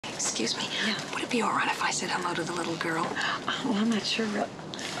Excuse me. Yeah. Would it be all right if I said hello to the little girl? Well, I'm not sure.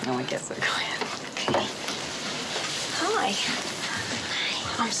 No, I guess so. Go ahead. Okay. Hi.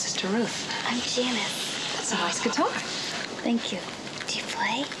 I'm Sister Ruth. I'm Janice. That's a nice guitar. Thank you. Do you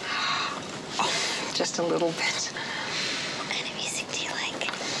play? Oh, just a little bit. What kind of music do you like?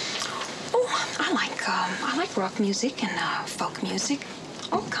 Oh, I like rock music and folk music.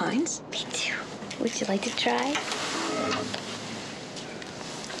 All kinds. Me too. Would you like to try?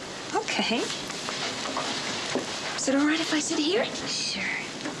 Okay. Is it all right if I sit here? Sure.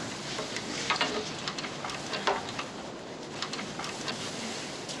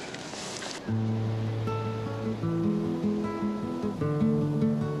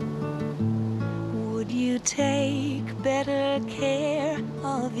 Would you take better care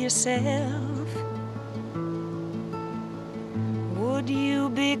of yourself? Would you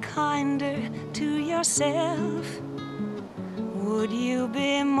be kinder to yourself? Would you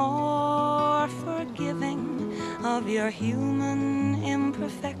be more forgiving of your human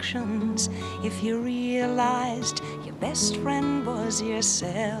imperfections if you realized your best friend was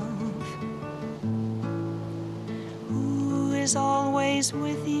yourself? Who is always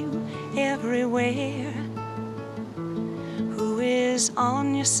with you everywhere? Who is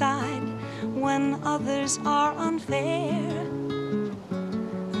on your side when others are unfair?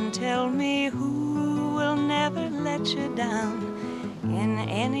 And tell me who will never let you down in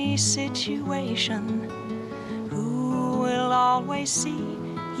any situation, who will always see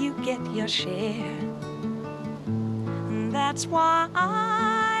you get your share. And that's why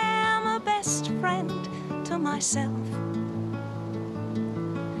I am a best friend to myself.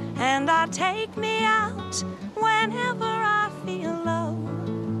 And I take me out whenever I feel low.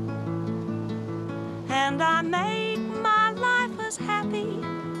 And I make my life as happy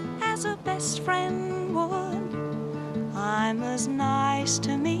as a best friend would. I'm as nice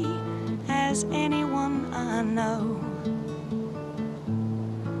to me as anyone I know.